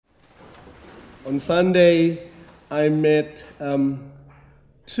On Sunday, I met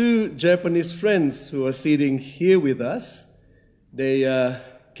two Japanese friends who are sitting here with us. They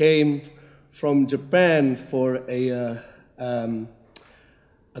came from Japan for a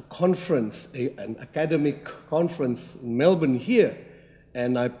conference, an academic conference in Melbourne here.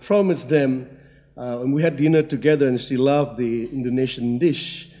 And I promised them, and we had dinner together, and she loved the Indonesian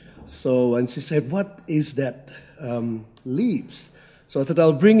dish. And she said, "What is that leaves?" So I said,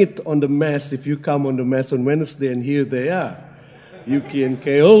 "I'll bring it on the Mass if you come on the Mass on Wednesday," and here they are, Yuki and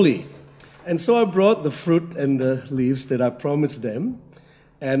Kaoli. And so I brought the fruit and the leaves that I promised them.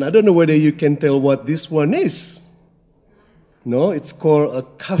 And I don't know whether you can tell what this one is. No, it's called a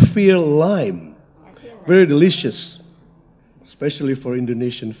kaffir lime. Very delicious, especially for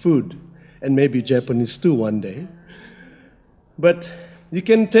Indonesian food, and maybe Japanese too one day. But you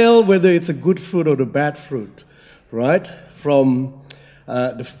can tell whether it's a good fruit or a bad fruit, right? From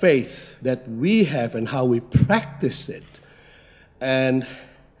the faith that we have and how we practice it. And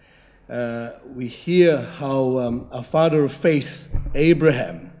we hear how our father of faith,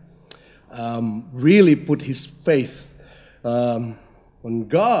 Abraham, really put his faith on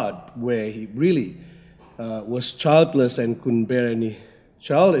God, where he really was childless and couldn't bear any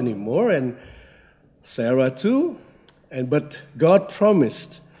child anymore, and Sarah too. But God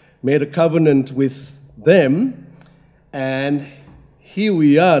promised, made a covenant with them, and here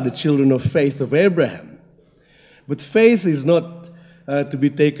we are, the children of faith of Abraham. But faith is not to be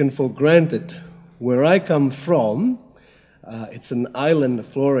taken for granted. Where I come from, it's an island,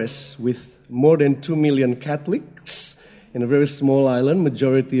 Flores, with more than 2 million Catholics in a very small island,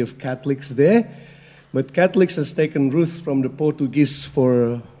 majority of Catholics there. But Catholics has taken root from the Portuguese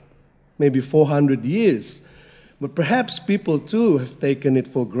for maybe 400 years. But perhaps people too have taken it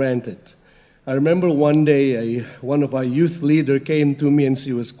for granted. I remember one day one of our youth leaders came to me and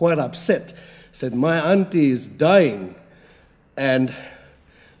she was quite upset. Said, "My auntie is dying and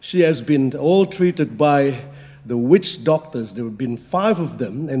she has been all treated by the witch doctors. There have been 5 of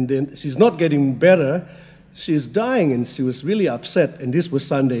them, and then she's not getting better. She's dying," and she was really upset. And this was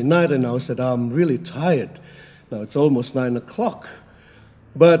Sunday night, and I said, "I'm really tired. Now it's almost 9 o'clock.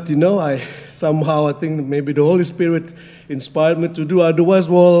 But, I think maybe the Holy Spirit inspired me to do. Otherwise,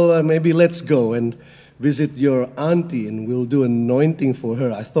 maybe let's go and visit your auntie, and we'll do anointing for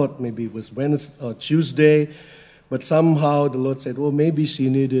her." I thought maybe it was Wednesday or Tuesday, but somehow the Lord said, maybe she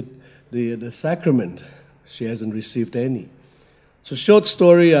needed the sacrament. She hasn't received any. So short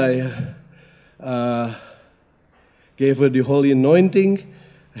story, I gave her the holy anointing,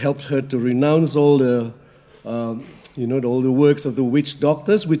 helped her to renounce all the all the works of the witch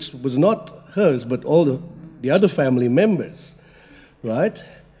doctors, which was not hers, but all the other family members, right?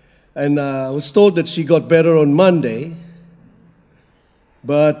 And I was told that she got better on Monday,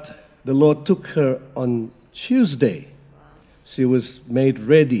 but the Lord took her on Tuesday. She was made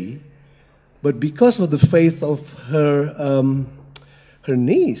ready, but because of the faith of her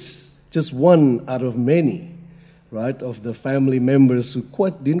niece, just one out of many, right, of the family members who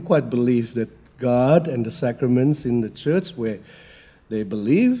didn't quite believe that God and the sacraments in the church where they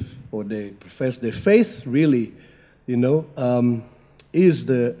believe or they profess their faith really, is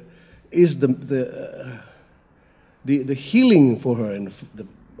the healing for her. And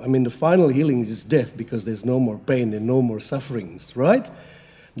the final healing is death, because there's no more pain and no more sufferings, right?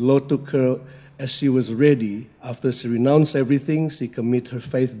 The Lord took her as she was ready. After she renounced everything, she committed her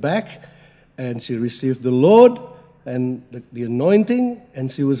faith back, and she received the Lord and the anointing, and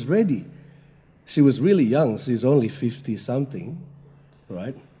she was ready. She was really young. She's only 50-something,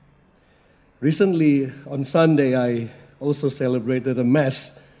 right? Recently, on Sunday, I also celebrated a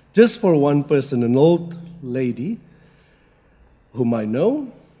Mass just for one person, an old lady whom I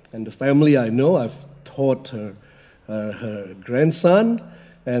know, and the family I know. I've taught her grandson,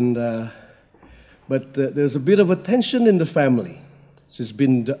 but there's a bit of a tension in the family.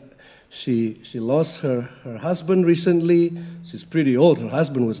 She lost her husband recently. She's pretty old. Her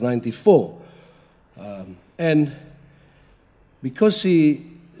husband was 94. And because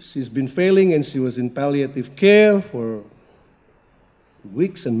she's been failing and she was in palliative care for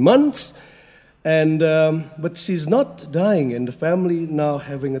weeks and months, but she's not dying, and the family now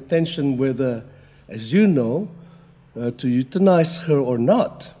having a tension whether, as you know, to euthanize her or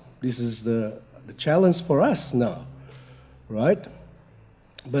not. This is the challenge for us now, right?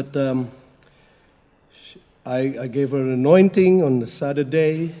 But I gave her an anointing on the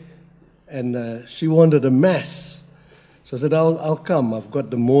Saturday, and she wanted a Mass. So I said, I'll come. I've got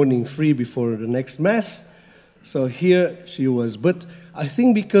the morning free before the next Mass. So here she was. But I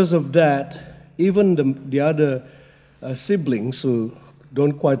think because of that, even the other siblings who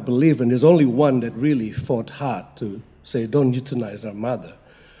don't quite believe, and there's only one that really fought hard to say, don't euthanize our mother,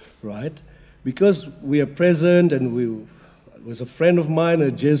 right? Because we are present, and it was a friend of mine,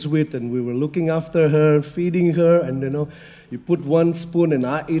 a Jesuit, and we were looking after her, feeding her, and you put one spoon and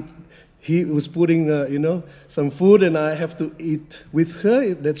I eat. He was putting, some food, and I have to eat with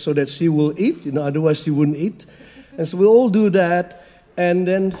her so that she will eat, otherwise she wouldn't eat. And so we all do that, and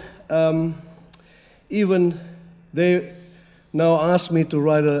then even they now ask me to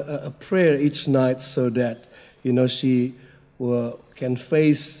write a prayer each night so that, she can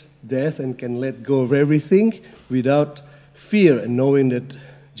face death and can let go of everything without fear and knowing that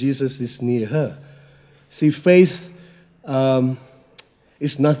Jesus is near her. See, faith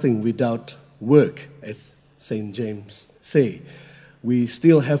is nothing without work, as St. James say. We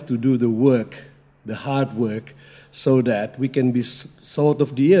still have to do the work, the hard work, so that we can be salt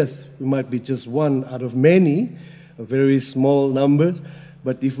of the earth. We might be just one out of many, a very small number,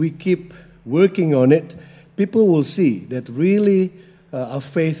 but if we keep working on it, people will see that really our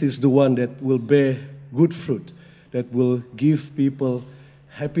faith is the one that will bear good fruit, that will give people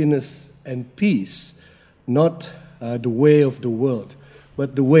happiness and peace, not the way of the world,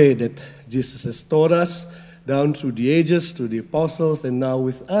 but the way that Jesus has taught us down through the ages, through the apostles, and now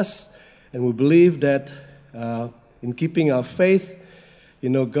with us. And we believe that in keeping our faith,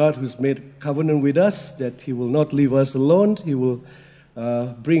 God who's made a covenant with us, that He will not leave us alone. He will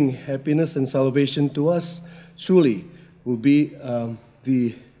bring happiness and salvation to us. Truly will be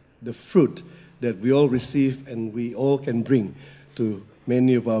the fruit that we all receive and we all can bring to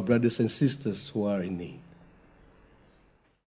many of our brothers and sisters who are in need.